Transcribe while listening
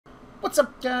What's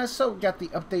up, guys? So, got the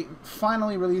update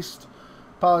finally released.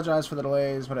 Apologize for the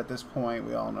delays, but at this point,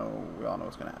 we all know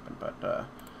what's gonna happen.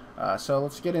 But so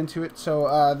let's get into it.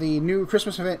 So the new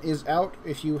Christmas event is out.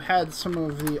 If you had some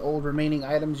of the old remaining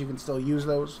items, you can still use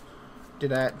those.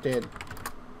 Did.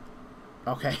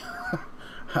 Okay.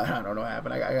 I don't know what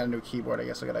happened. I got a new keyboard. I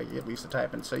guess I gotta get used to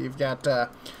typing. So you've got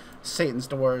Satan's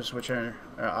doors, which are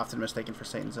often mistaken for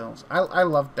Satan's hills. I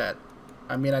love that.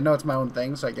 I mean, I know it's my own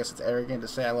thing, so I guess it's arrogant to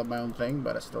say I love my own thing,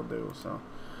 but I still do, so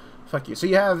fuck you. So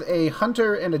you have a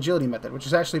hunter and agility method, which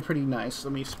is actually pretty nice.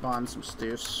 Let me spawn some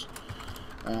stiffs.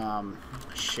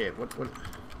 Shit, what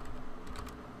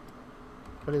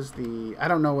is the... I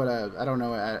don't know what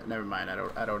never mind,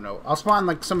 I don't know. I'll spawn,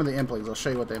 like, some of the implings. I'll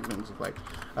show you what the implings look like.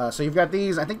 So you've got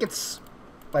these. I think it's,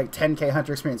 like, 10k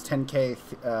hunter experience,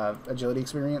 10k agility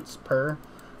experience per.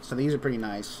 So these are pretty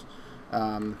nice.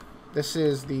 This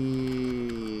is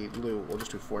the loot. We'll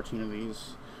just do 14 of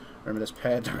these. Remember this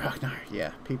pet, the Ragnar?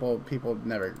 Yeah, people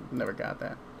never got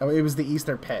that. Oh, it was the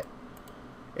Easter pet.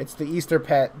 It's the Easter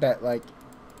pet that, like,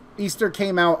 Easter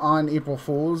came out on April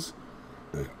Fool's.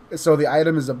 So the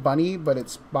item is a bunny, but it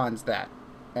spawns that.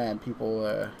 And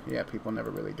people, yeah, people never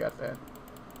really got that.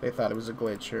 They thought it was a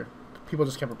glitch, or people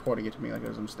just kept reporting it to me like it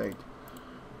was a mistake.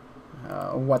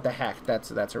 What the heck?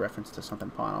 That's a reference to something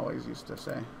Pawn always used to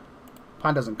say.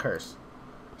 Pawn doesn't curse,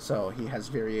 so he has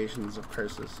variations of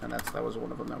curses, and that was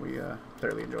one of them that we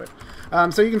thoroughly enjoyed.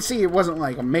 So you can see it wasn't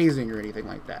like amazing or anything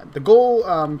like that. The goal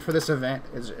for this event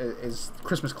is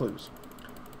Christmas clues,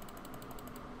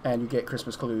 and you get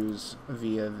Christmas clues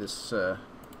via this.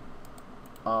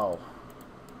 Oh,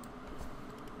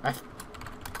 I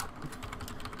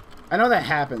know that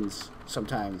happens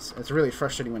sometimes. It's really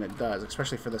frustrating when it does,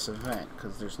 especially for this event,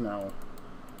 because there's no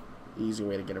easy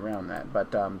way to get around that.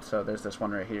 But so there's this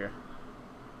one right here.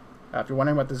 If you're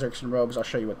wondering what the Xerxes robes, I'll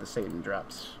show you what the Satan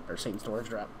drops, or Satan's doors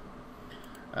drop.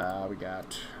 We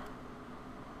got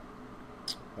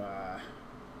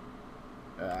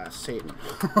Satan.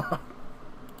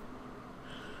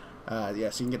 Yeah,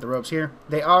 so you can get the robes here.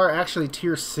 They are actually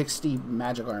tier 60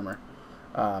 magic armor,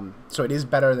 so it is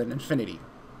better than Infinity,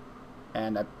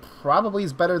 and probably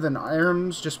is better than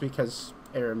Aram's, just because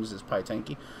Aram's is probably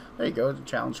tanky. There you go,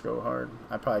 challenge go hard.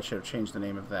 I probably should have changed the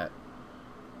name of that.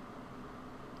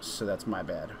 So that's my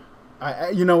bad.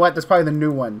 You know what? That's probably the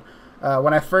new one.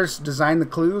 When I first designed the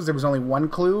clues, there was only one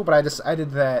clue, but I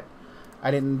decided that I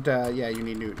didn't. Yeah, you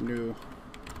need new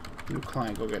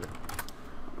client. Go get it.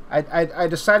 I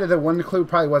decided that one clue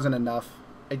probably wasn't enough.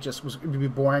 It would be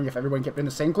boring if everyone kept in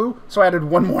the same clue, so I added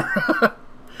one more.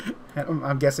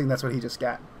 I'm guessing that's what he just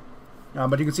got.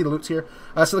 But you can see the loots here.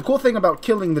 So the cool thing about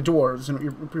killing the dwarves, and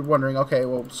you're wondering, okay,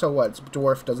 well, so what? It's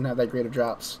dwarf, doesn't have that great of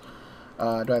drops. Do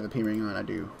I have the P-ring on? I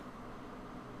do.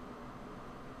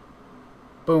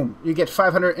 Boom. You get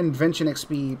 500 invention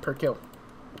XP per kill.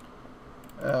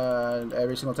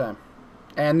 Every single time.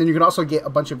 And then you can also get a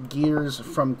bunch of gears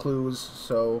from clues,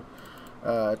 so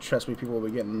trust me, people will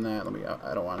be getting that.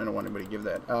 I don't want anybody to give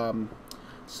that.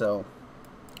 So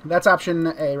that's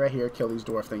option A right here. Kill these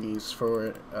dwarf thingies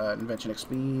for invention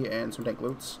XP and some dank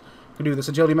loots. You can do this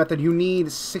agility method. You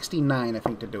need 69, I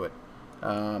think, to do it.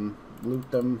 Loot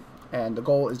them, and the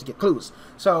goal is to get clues.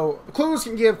 So clues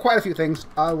can give quite a few things.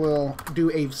 I will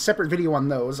do a separate video on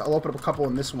those. I'll open up a couple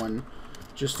in this one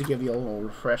just to give you a little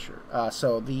refresher.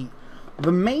 So the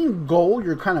main goal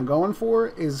you're kind of going for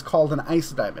is called an ice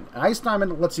diamond. An ice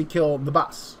diamond lets you kill the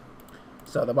boss.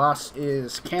 So the boss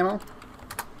is Camel.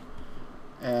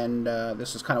 And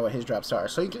this is kind of what his drops are.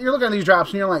 So you're looking at these drops,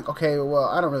 and you're like, okay, well,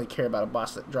 I don't really care about a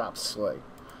boss that drops, like,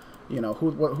 you know,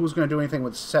 who's going to do anything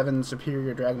with 7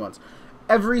 superior dragons?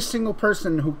 Every single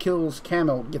person who kills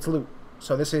Camel gets loot.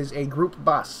 So this is a group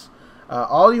boss.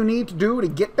 All you need to do to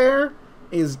get there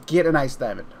is get an ice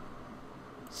diamond.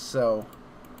 So,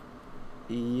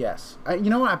 yes.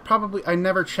 You know what? I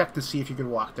never checked to see if you could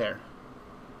walk there.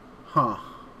 Huh.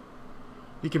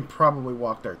 You can probably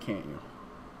walk there, can't you?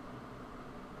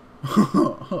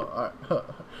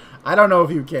 I don't know if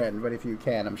you can, but if you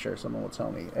can, I'm sure someone will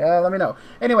tell me. Let me know.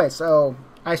 Anyway, so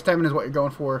ice diamond is what you're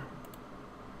going for.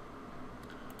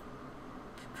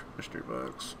 Mystery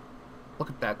box. Look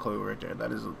at that clue right there.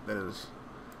 That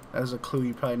is a clue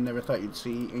you probably never thought you'd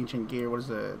see. Ancient gear. What is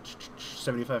that?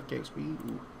 75k speed.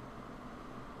 Ooh.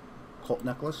 Colt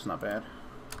necklace. Not bad.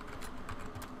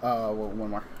 Well, one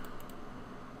more.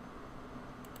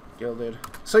 Gilded.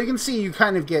 So you can see you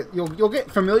kind of get you'll get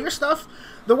familiar stuff.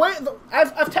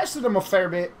 I've tested them a fair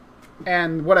bit,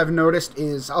 and what I've noticed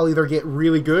is I'll either get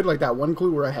really good, like that one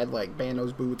clue where I had like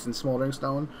Bando's boots and smoldering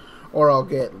stone, or I'll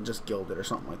get just gilded or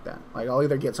something like that. Like, I'll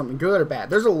either get something good or bad.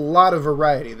 There's a lot of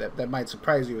variety that might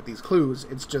surprise you with these clues.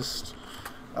 It's just,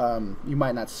 you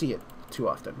might not see it too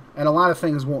often. And a lot of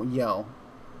things won't yell.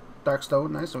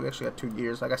 Darkstone, nice. So we actually got 2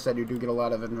 gears. Like I said, you do get a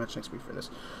lot of invention XP for this.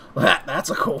 That's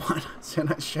a cool one.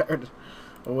 Zenite Shard.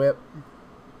 Whip.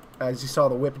 As you saw,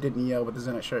 the whip didn't yell, but the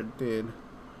Zenite Shard did.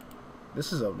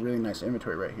 This is a really nice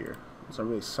inventory right here. It's a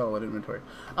really solid inventory.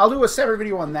 I'll do a separate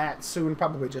video on that soon,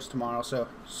 probably just tomorrow, so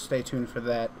stay tuned for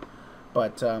that.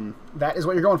 But that is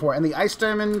what you're going for. And the Ice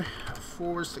Diamond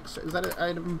 466, is that an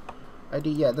item ID?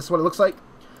 Yeah, this is what it looks like.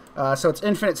 So it's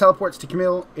infinite teleports to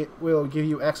Camille. It will give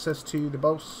you access to the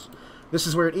boss. This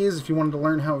is where it is if you wanted to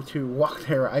learn how to walk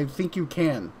there. I think you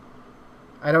can.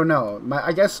 I don't know.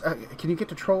 I guess, can you get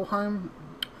to Trollheim?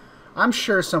 I'm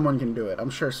sure someone can do it. I'm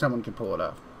sure someone can pull it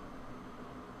off.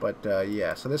 But,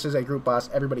 yeah, so this is a group boss.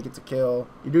 Everybody gets a kill.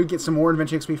 You do get some more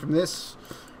invention XP from this.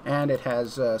 And it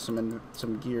has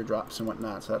some gear drops and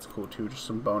whatnot, so that's cool too. Just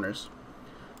some boners.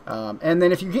 And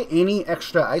then if you get any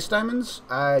extra ice diamonds,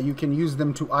 you can use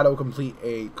them to auto-complete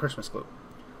a Christmas clue.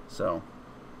 So,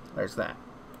 there's that.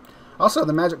 Also,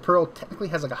 the Magic Pearl technically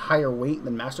has like a higher weight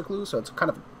than Master Clue, so it's kind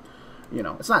of, you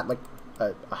know, it's not like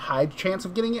a high chance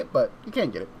of getting it, but you can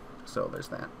get it. So, there's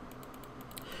that.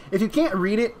 If you can't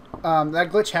read it, that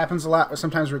glitch happens a lot where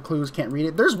sometimes recluse can't read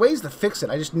it. There's ways to fix it.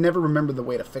 I just never remember the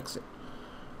way to fix it.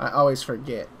 I always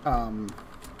forget.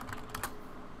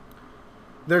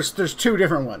 There's 2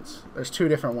 different ones. There's 2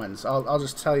 different ones. I'll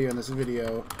just tell you in this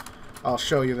video. I'll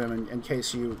show you them in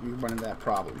case you run into that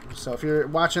problem. So if you're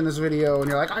watching this video and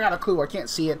you're like, I got a clue, I can't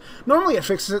see it. Normally it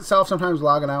fixes itself. Sometimes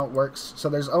logging out works. So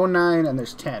there's 09 and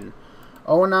there's 10.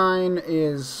 09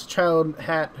 is Child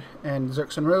Hat and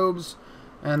Xerxen Robes.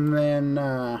 And then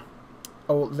the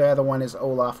other one is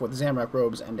Olaf with Zamrock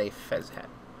Robes and a Fez Hat.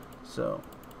 So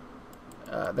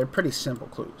they're pretty simple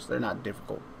clues. They're not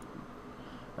difficult.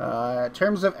 In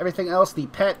terms of everything else, the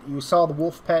pet, you saw the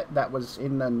wolf pet that was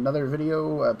in another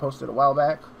video posted a while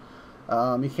back.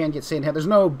 You can get Satan Head. There's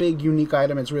no big unique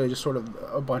item. It's really just sort of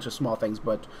a bunch of small things.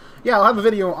 But yeah, I'll have a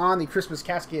video on the Christmas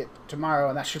casket tomorrow,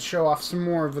 and that should show off some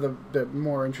more of the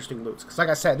more interesting loots. Because like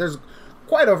I said, there's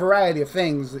quite a variety of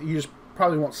things that you just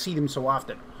probably won't see them so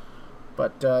often.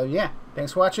 But yeah,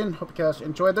 thanks for watching. Hope you guys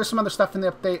enjoyed. There's some other stuff in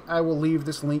the update. I will leave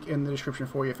this link in the description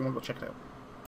for you if you want to go check it out.